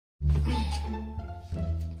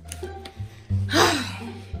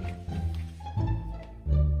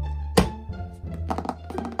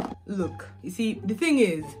Look, you see, the thing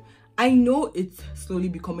is, I know it's slowly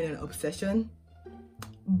becoming an obsession,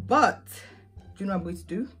 but do you know what I'm going to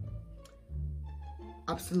do?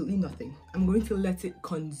 Absolutely nothing. I'm going to let it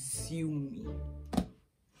consume me.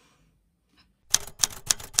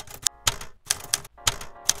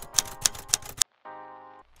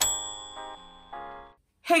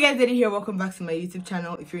 Hey guys, Neddy here. Welcome back to my YouTube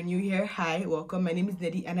channel. If you're new here, hi, welcome. My name is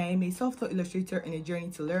Neddy and I am a self-taught illustrator on a journey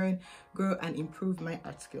to learn, grow and improve my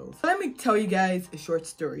art skills. So let me tell you guys a short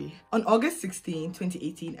story. On August 16,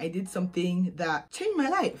 2018, I did something that changed my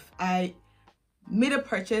life. I made a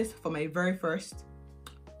purchase for my very first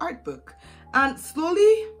art book, and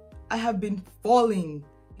slowly I have been falling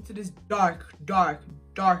into this dark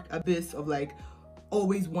abyss of like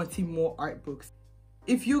always wanting more art books.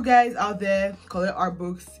 If you guys out there collect art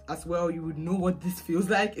books as well, you would know what this feels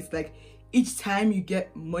like. It's like each time you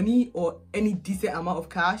get money or any decent amount of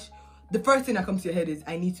cash, the first thing that comes to your head is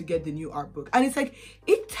I need to get the new art book. And it's like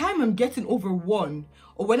each time I'm getting over one,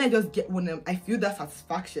 or when I just get one, I feel that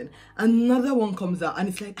satisfaction. Another one comes out and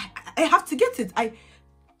it's like I have to get it.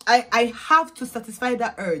 I have to satisfy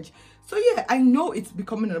that urge. So yeah, I know it's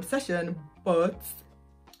becoming an obsession, but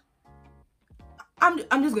I'm just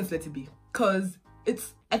gonna let it be, because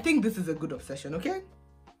I think this is a good obsession, okay?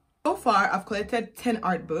 So far, I've collected 10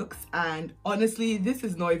 art books, and honestly, this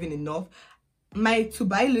is not even enough. My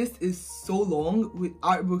to-buy list is so long with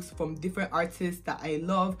art books from different artists that I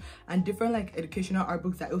love, and different like educational art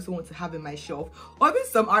books that I also want to have in my shelf, or even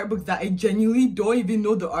some art books that I genuinely don't even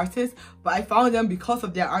know the artist, but I found them because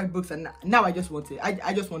of their art books, and now I just want it.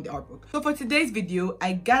 I just want the art book. So for today's video,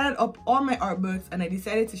 I gathered up all my art books and I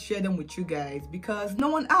decided to share them with you guys because no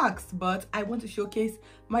one asked, but I want to showcase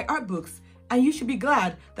my art books, and you should be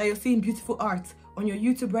glad that you're seeing beautiful art on your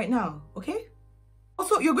YouTube right now, okay?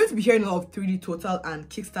 Also, you're going to be hearing a lot of 3D Total and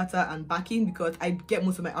Kickstarter and backing, because I get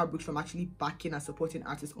most of my art books from actually backing and supporting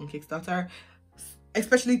artists on Kickstarter,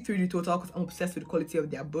 especially 3D Total, because I'm obsessed with the quality of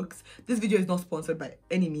their books. This video is not sponsored by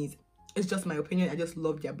any means. It's just my opinion. I just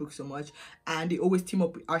love their books so much, and they always team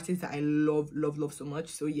up with artists that I love so much.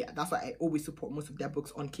 So yeah, that's why I always support most of their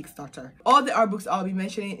books on Kickstarter. All the art books I'll be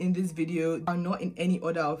mentioning in this video are not in any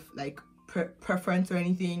order of like preference or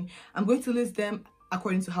anything. I'm going to list them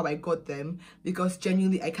according to how I got them, because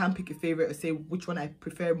genuinely I can't pick a favorite or say which one I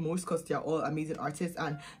prefer most, because they're all amazing artists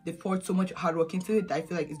and they've poured so much hard work into it that I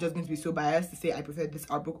feel like it's just going to be so biased to say I prefer this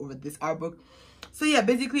art book over this art book. So yeah,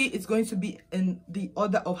 basically it's going to be in the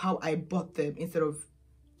order of how I bought them instead of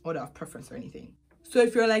order of preference or anything. So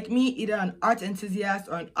if you're like me, either an art enthusiast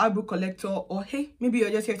or an art book collector, or hey, maybe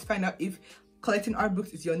you're just here to find out if collecting art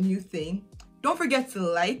books is your new thing, don't forget to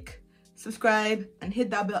like, subscribe and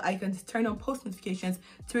hit that bell icon to turn on post notifications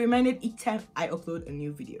to be reminded each time I upload a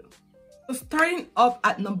new video. So starting up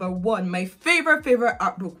at number 1, my favorite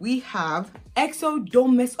art book, we have EXO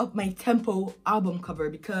Don't Mess Up My Tempo album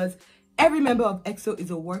cover, because every member of EXO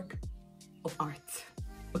is a work of art.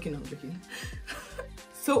 Okay, no, I'm joking.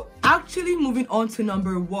 So actually moving on to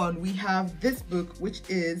number 1, we have this book, which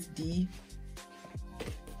is the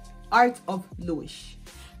Art of Loish.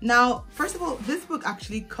 Now, first of all, this book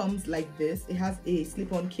actually comes like this. It has a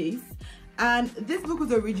slip-on case, and this book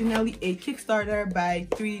was originally a Kickstarter by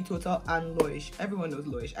 3D Total and Loish. Everyone knows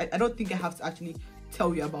Loish. I don't think I have to actually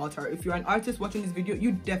tell you about her. If you're an artist watching this video,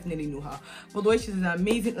 you definitely know her. But Loish is an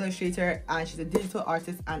amazing illustrator and she's a digital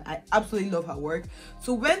artist, and I absolutely love her work.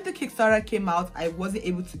 So when the Kickstarter came out, I wasn't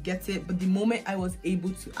able to get it, but the moment I was able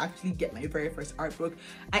to actually get my very first art book,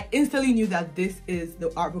 I instantly knew that this is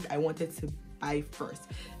the art book I wanted to buy first.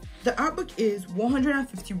 The art book is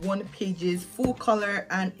 151 pages, full color,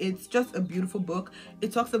 and it's just a beautiful book.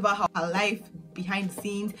 It talks about her life behind the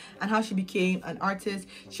scenes and how she became an artist.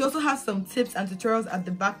 She also has some tips and tutorials at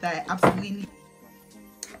the back that I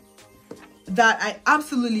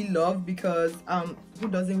absolutely love, because who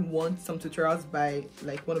doesn't want some tutorials by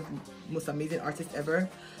like one of the most amazing artists ever.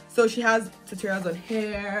 So she has tutorials on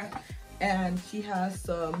hair, and she has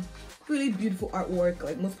some really beautiful artwork,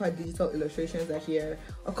 like most of her digital illustrations are here.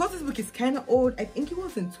 Of course, this book is kind of old. I think it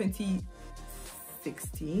was in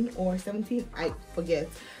 2016 or 17, I forget,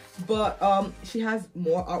 but she has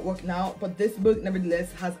more artwork now. But this book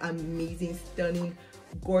nevertheless has amazing, stunning,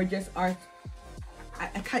 gorgeous art.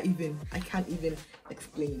 I can't even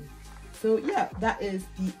explain. So yeah, that is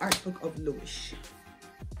the art book of Loish.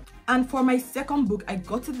 And for my second book, I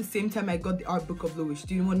got it the same time I got the art book of Loish.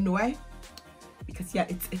 Do you want to know why? Because because yeah,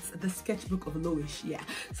 it's the sketchbook of Loish. Yeah,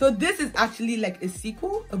 so this is actually like a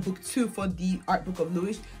sequel, a book 2 for the art book of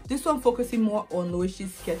Loish. This one focusing more on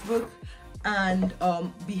Loish's sketchbook and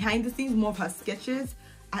behind the scenes, more of her sketches.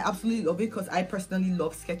 I absolutely love it because I personally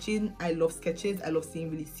love sketching. I love sketches. I love seeing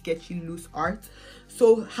really sketchy, loose art.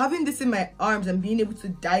 So having this in my arms and being able to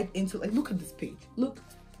dive into, like, look at this page. Look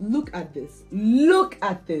at this. Look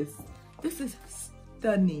at this. This is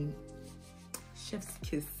stunning. Chef's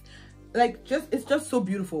kiss. Like, it's just so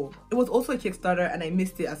beautiful. It was also a Kickstarter and I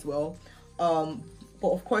missed it as well. But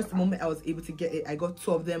of course, the moment I was able to get it, I got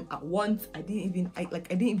 2 of them at once. I didn't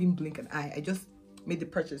even blink an eye. I just made the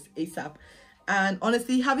purchase ASAP. And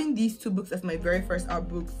honestly, having these 2 books as my very first art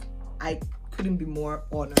books, I couldn't be more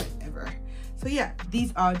honored ever. So yeah,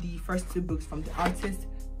 these are the first 2 books from the artist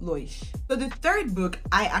Loish. So the 3rd book,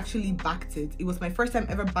 I actually backed it. It was my first time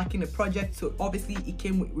ever backing a project, so obviously it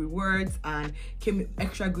came with rewards and came with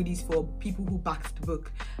extra goodies for people who backed the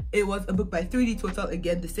book. It was a book by 3D Total,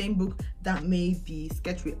 again the same book that made the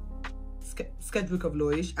sketchbook of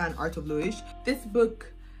Loish and art of Loish. This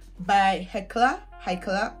book by heikala, I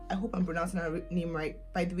hope I'm pronouncing her name right.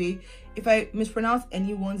 By the way, if I mispronounce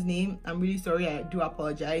anyone's name, I'm really sorry, I do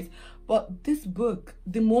apologize. But this book,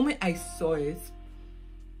 the moment I saw it,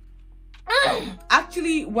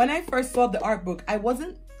 actually when I first saw the art book, I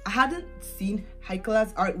hadn't seen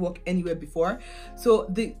heikala's artwork anywhere before. So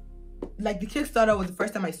the Kickstarter was the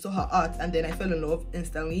first time I saw her art, and then I fell in love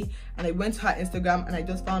instantly. And I went to her Instagram and I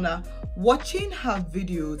just found out, watching her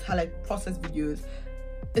videos, her like process videos,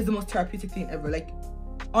 is the most therapeutic thing ever. Like,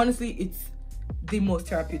 honestly, it's the most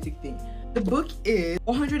therapeutic thing. The book is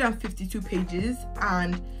 152 pages,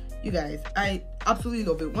 and you guys, I absolutely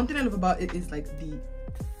love it. One thing I love about it is like the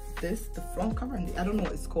front cover, and I don't know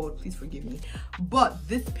what it's called, please forgive me, but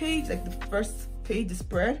this page, like the first page, the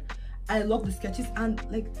spread, I love the sketches, and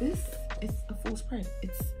like this is a full spread.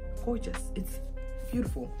 It's gorgeous, it's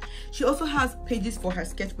beautiful. She also has pages for her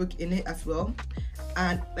sketchbook in it as well,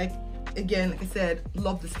 and like, again, like I said,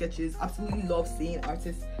 love the sketches, absolutely love seeing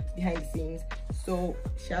artists behind the scenes. So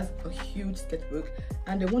she has a huge sketchbook,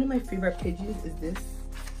 and then one of my favorite pages is this.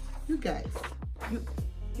 You guys,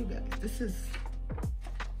 this is,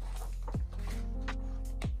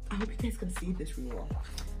 I hope you guys can see this really well,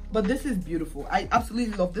 but this is beautiful. I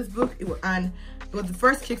absolutely love this book. It was the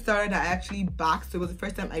first Kickstarter that I actually backed, so it was the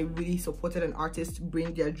first time I really supported an artist to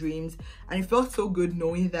bring their dreams, and it felt so good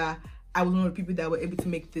knowing that I was one of the people that were able to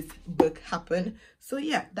make this book happen. So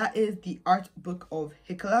yeah, that is the art book of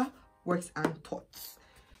heikala, Works and Thoughts.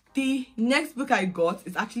 The next book I got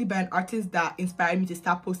is actually by an artist that inspired me to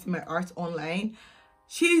start posting my art online.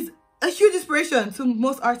 She's a huge inspiration to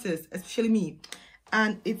most artists, especially me.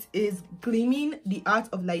 And it is Gleaming, the art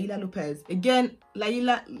of Laia Lopez. Again,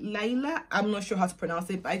 Laia, I'm not sure how to pronounce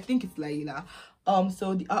it, but I think it's Laia.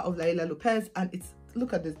 So the art of Laia Lopez, and it's,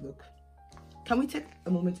 look at this book. Can we take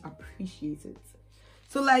a moment to appreciate it?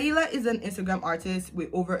 So Laia is an Instagram artist with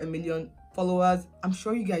over 1 million followers. I'm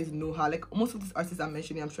sure you guys know her. Like, most of these artists I'm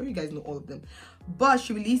mentioning, I'm sure you guys know all of them. But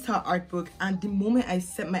she released her art book, and the moment I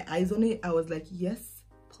set my eyes on it, I was like, yes,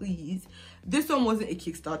 please. This one wasn't a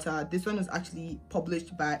Kickstarter. This one was actually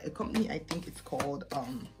published by a company. I think it's called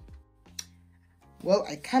well,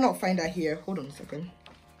 I cannot find that here. Hold on a second.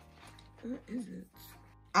 Where is it?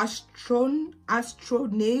 Astronave?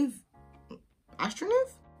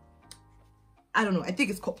 I don't know. I think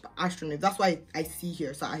it's called Astronave. That's why I see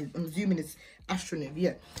here. So I'm assuming it's Astronave.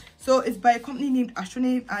 Yeah. So it's by a company named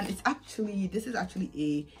Astronave, and it's actually, this is actually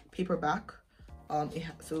a paperback.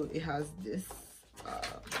 So it has this,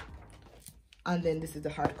 and then this is the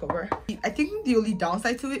hardcover. I think the only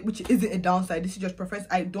downside to it, which isn't a downside, this is just preference,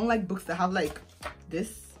 I don't like books that have like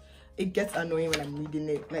this. It gets annoying when I'm reading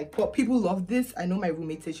it. Like, but people love this. I know my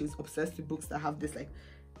roommate said she was obsessed with books that have this, like,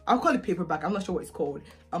 I'll call it paperback, I'm not sure what it's called.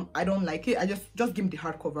 I don't like it. I just give me the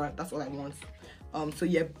hardcover, that's all I want. So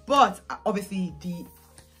yeah, but obviously the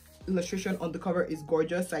illustration on the cover is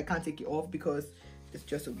gorgeous, so I can't take it off because it's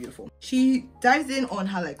just so beautiful. She dives in on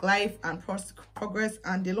her like life and progress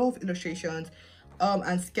and the love of illustrations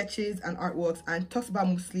and sketches and artworks, and talks about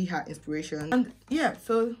mostly her inspiration. And yeah,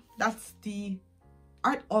 so that's the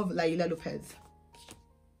art of Laia Lopez.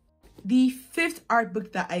 The 5th art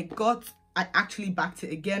book that I got, I actually backed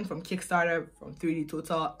it again from Kickstarter, from 3D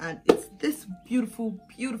Total, and it's this beautiful,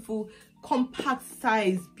 beautiful, compact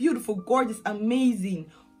size, beautiful, gorgeous, amazing,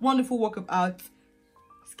 wonderful work of art,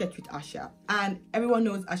 Sketch with Asha. And everyone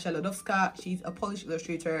knows Asha Ladowska. She's a Polish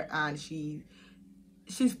illustrator, and she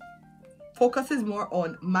focuses more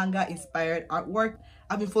on manga-inspired artwork.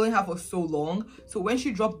 I've been following her for so long, so when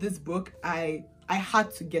she dropped this book, I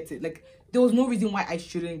had to get it. Like, there was no reason why I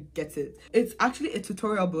shouldn't get it. It's actually a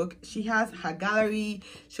tutorial book. She has her gallery.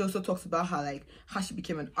 She also talks about how she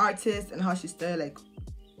became an artist and how she started like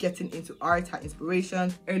getting into art, her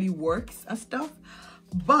inspirations, early works and stuff.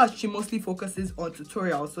 But she mostly focuses on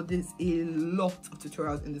tutorials. So there's a lot of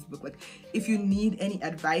tutorials in this book. Like if you need any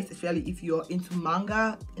advice, especially if you're into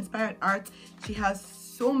manga inspired art, she has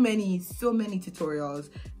so many tutorials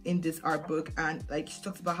in this art book. And like she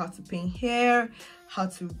talks about how to paint hair, how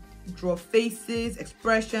to draw faces,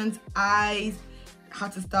 expressions, eyes, how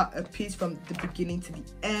to start a piece from the beginning to the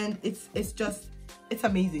end. It's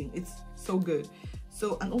amazing. It's so good.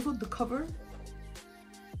 So, and also the cover,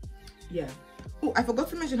 yeah. Oh, I forgot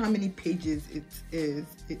to mention how many pages it is.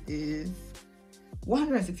 It is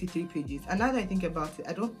 163 pages. And now that I think about it,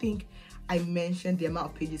 I don't think I mentioned the amount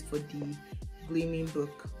of pages for the Gleaming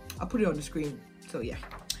book. I'll put it on the screen. So yeah.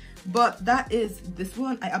 But that is this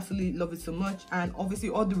one. I absolutely love it so much. And obviously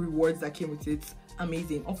all the rewards that came with it,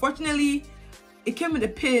 amazing. Unfortunately, it came with a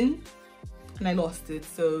pin and I lost it.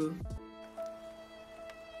 So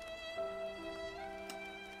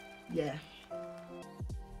yeah.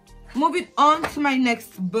 Moving on to my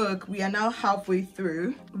next book, we are now halfway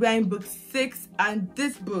through. We are in book 6, and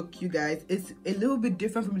this book, you guys, is a little bit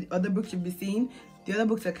different from the other books you've been seeing. The other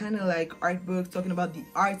books are kind of like art books, talking about the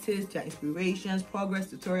artists, their inspirations, progress,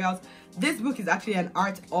 tutorials. This book is actually an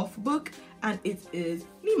art off book, and it is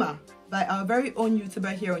Nima by our very own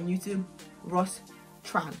YouTuber here on YouTube, Ross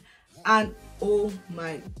Tran. And oh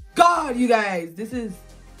my god, you guys, this is,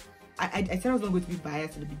 I said I was not going to be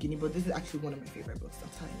biased in the beginning, but this is actually one of my favorite books. I'm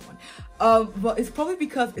telling you one. But it's probably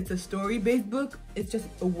because it's a story-based book. It's just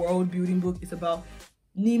a world-building book. It's about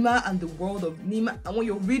Nima and the world of Nima. And when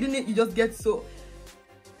you're reading it, you just get so...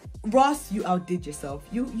 Ross, you outdid yourself.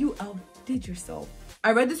 You outdid yourself.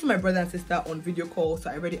 I read this with my brother and sister on video call, so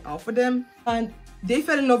I read it out for them. And they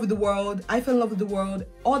fell in love with the world. I fell in love with the world.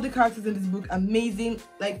 All the characters in this book, amazing.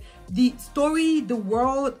 Like the story, the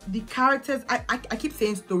world, the characters. I keep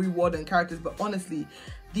saying story, world, and characters, but honestly,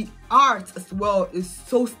 the art as well is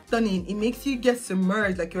so stunning. It makes you get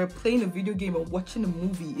submerged like you're playing a video game or watching a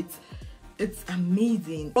movie. It's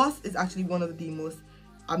amazing. Ross is actually one of the most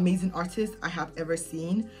amazing artists I have ever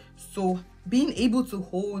seen. So being able to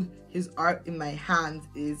hold his art in my hands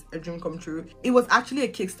is a dream come true. It was actually a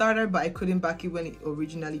Kickstarter, but I couldn't back it when it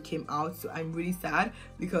originally came out, so I'm really sad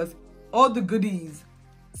because all the goodies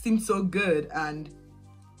seem so good and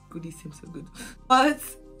goodies seem so good but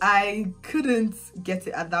I couldn't get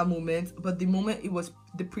it at that moment. But the moment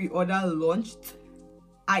the pre-order launched,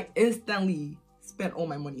 I instantly spent all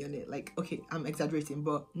my money on it. Like, okay, I'm exaggerating,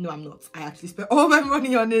 but no, I'm not. I actually spent all my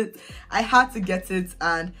money on it. I had to get it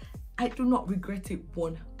and I do not regret it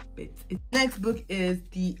one bit. Next book is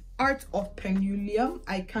The Art of Pernile.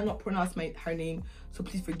 I cannot pronounce her name, so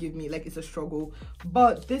please forgive me, like it's a struggle.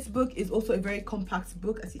 But this book is also a very compact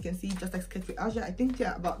book, as you can see, just like sketchbook. I think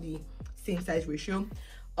they're about the same size ratio.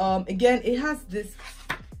 Again, it has this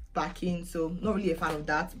backing, so not really a fan of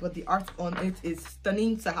that, but the art on it is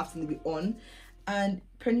stunning, so I have to leave it on. And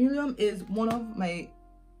Pernile is one of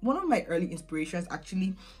my early inspirations.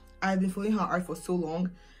 Actually, I've been following her art for so long.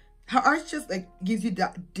 Her art just like gives you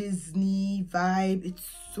that Disney vibe. It's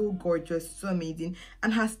so gorgeous, so amazing,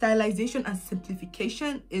 and her stylization and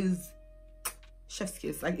simplification is chef's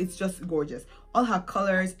kiss. Like, it's just gorgeous. All her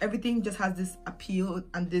colors, everything just has this appeal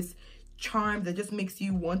and this charm that just makes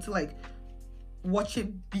you want to like watch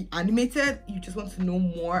it be animated. You just want to know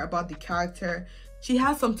more about the character. She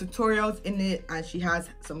has some tutorials in it, and she has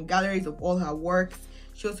some galleries of all her works.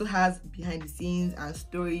 She also has behind the scenes and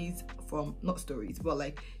stories from, not stories, but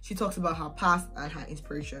like she talks about her past and her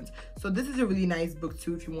inspirations. So this is a really nice book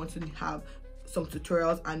too if you want to have some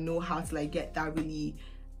tutorials and know how to like get that really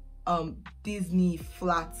Disney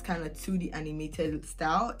flat kind of 2D animated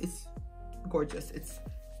style. It's gorgeous. It's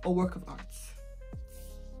a work of art.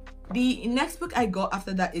 The next book I got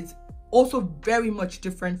after that is also very much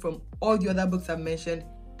different from all the other books I've mentioned.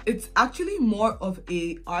 It's actually more of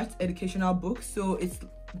a art educational book. So it's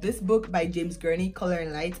this book by Gurney, Color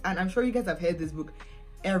and Light, and I'm sure you guys have heard this book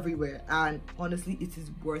everywhere, and honestly it is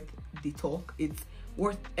worth the talk. It's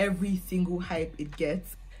worth every single hype it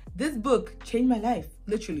gets. This book changed my life,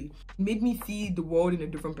 literally. Made me see the world in a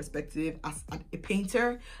different perspective as a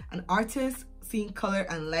painter, an artist, seeing color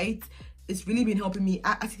and light. It's really been helping me.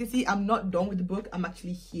 As you can see, I'm not done with the book. I'm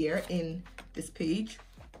actually here in this page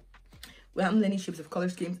where I'm learning shapes of color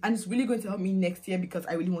schemes, and it's really going to help me next year because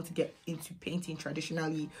I really want to get into painting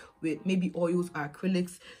traditionally with maybe oils or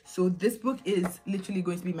acrylics. So this book is literally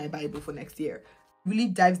going to be my Bible for next year. Really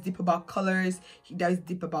dives deep about colors. He dives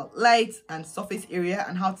deep about light and surface area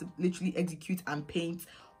and how to literally execute and paint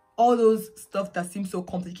all those stuff that seems so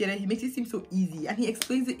complicated, he makes it seem so easy, and he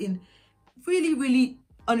explains it in really, really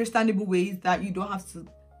understandable ways that you don't have to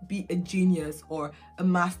be a genius or a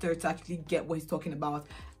master to actually get what he's talking about.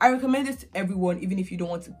 I recommend this to everyone, even if you don't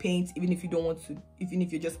want to paint, even if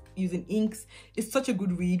you're just using inks. It's such a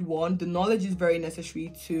good read. One, the knowledge is very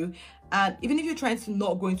necessary too, and even if you're trying to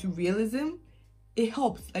not go into realism, it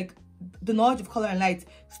helps. Like, the knowledge of color and light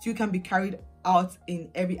still can be carried out in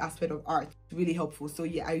every aspect of art. It's really helpful. So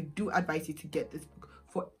yeah, I do advise you to get this book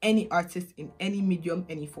for any artist in any medium,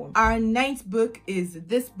 any form. Our 9th book is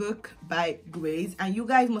this book by Guweiz, and you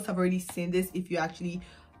guys must have already seen this if you're actually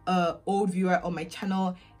an old viewer on my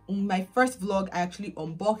channel. In my first vlog, I actually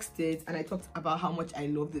unboxed it and I talked about how much I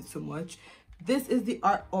loved it so much. This is the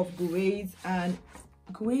art of Guweiz, and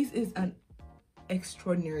Guweiz is an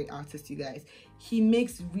extraordinary artist, you guys. He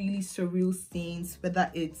makes really surreal scenes,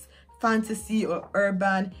 whether it's fantasy or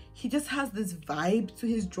urban. He just has this vibe to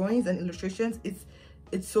his drawings and illustrations.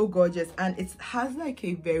 It's so gorgeous, and it has like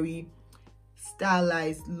a very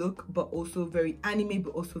stylized look, but also very anime,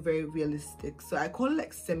 but also very realistic. So I call it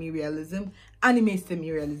like semi-realism, anime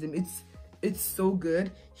semi-realism. It's so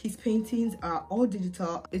good. His paintings are all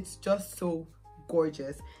digital. It's just so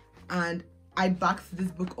gorgeous, and I backed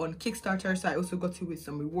this book on Kickstarter, so I also got it with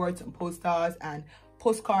some rewards and posters and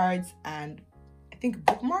postcards and I think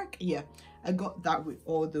bookmark. Yeah, I got that with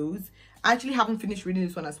all those. I actually haven't finished reading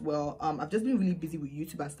this one as well. I've just been really busy with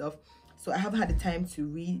YouTube and stuff, so I haven't had the time to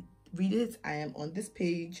read it. I am on this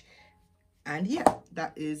page, and yeah,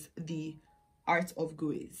 that is the art of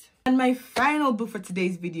Guweiz. And my final book for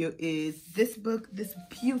today's video is this book, this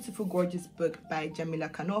beautiful, gorgeous book by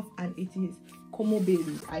Djamila, and it is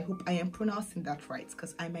Komorebi. I hope I am pronouncing that right,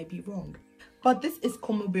 because I might be wrong. But this is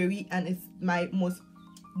Komorebi, and it's my most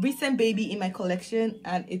recent baby in my collection,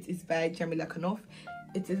 and it is by Djamila.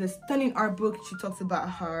 It is a stunning art book. She talks about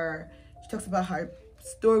her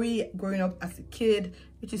story growing up as a kid,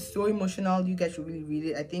 which is so emotional. You guys should really read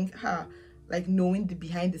it. I think like knowing the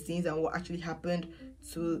behind the scenes and what actually happened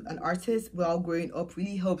to an artist while growing up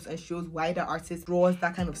really helps and shows why the artist draws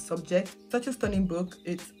that kind of subject. Such a stunning book.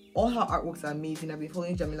 It's all her artworks are amazing. I've been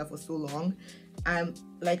following Djamila for so long, and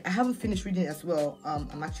like I haven't finished reading it as well.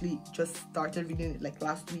 I'm actually just started reading it like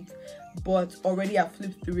last week, but already I've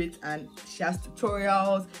flipped through it, and she has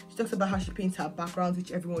tutorials. She talks about how she paints her backgrounds,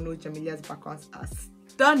 which everyone knows Djamila's backgrounds are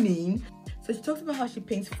stunning. So she talks about how she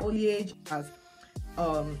paints foliage as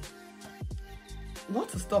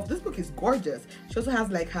lots of stuff. This book is gorgeous. She also has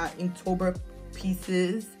like her Inktober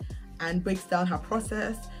pieces and breaks down her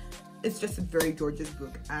process. It's just a very gorgeous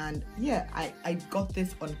book, and yeah, I got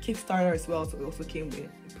this on Kickstarter as well. So it also came with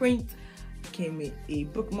a print, it came with a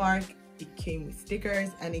bookmark, it came with stickers,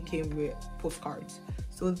 and it came with postcards.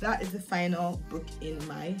 So that is the final book in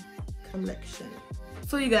my collection.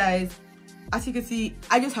 So you guys, as you can see,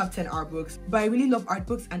 I just have 10 art books, but I really love art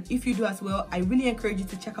books, and if you do as well, I really encourage you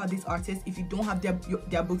to check out these artists if you don't have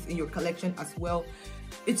their books in your collection as well.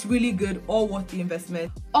 It's really good, all worth the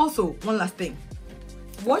investment. Also, one last thing,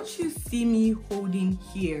 what you see me holding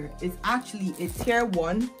here is actually a tier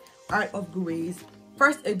 1 art of Guweiz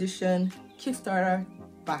first edition Kickstarter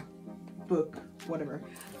back book, whatever.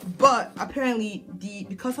 But apparently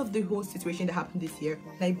because of the whole situation that happened this year,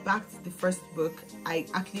 when I backed the first book, I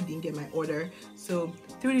actually didn't get my order. So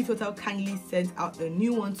 3D Total kindly sent out a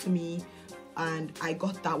new one to me, and I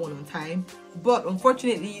got that one on time. But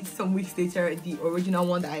unfortunately, some weeks later, the original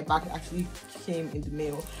one that I backed actually came in the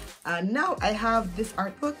mail, and now I have this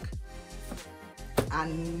art book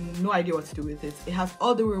and no idea what to do with it. It has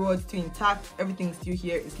all the rewards still intact, everything's still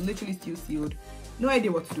here, it's literally still sealed. No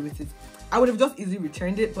idea what to do with it. I would have just easily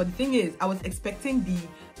returned it, but the thing is, I was expecting the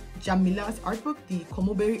Djamila's art book, the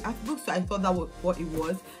Komorebi art book, so I thought that was what it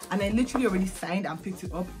was, and I literally already signed and picked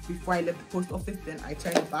it up before I left the post office. Then I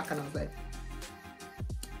turned it back and I was like,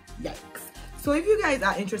 yikes. So if you guys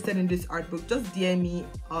are interested in this art book, just DM me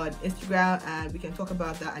on Instagram and we can talk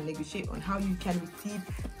about that and negotiate on how you can receive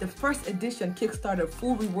the first edition Kickstarter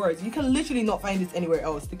full rewards. You can literally not find this anywhere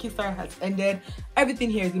else. The Kickstarter has ended,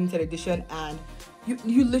 everything here is limited edition, and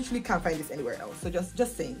you literally can't find this anywhere else. So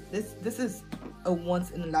just saying, this is a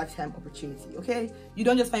once in a lifetime opportunity, okay? You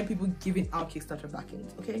don't just find people giving out Kickstarter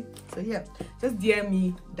backends, okay? So yeah, just DM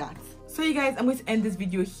me that. So you guys, I'm going to end this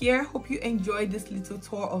video here. Hope you enjoyed this little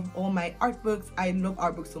tour of all my art books. I love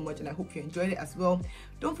art books so much, and I hope you enjoyed it as well.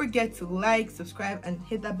 Don't forget to like, subscribe, and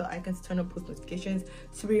hit that bell icon to turn on post notifications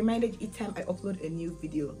to be reminded each time I upload a new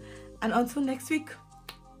video. And until next week,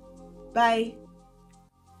 bye.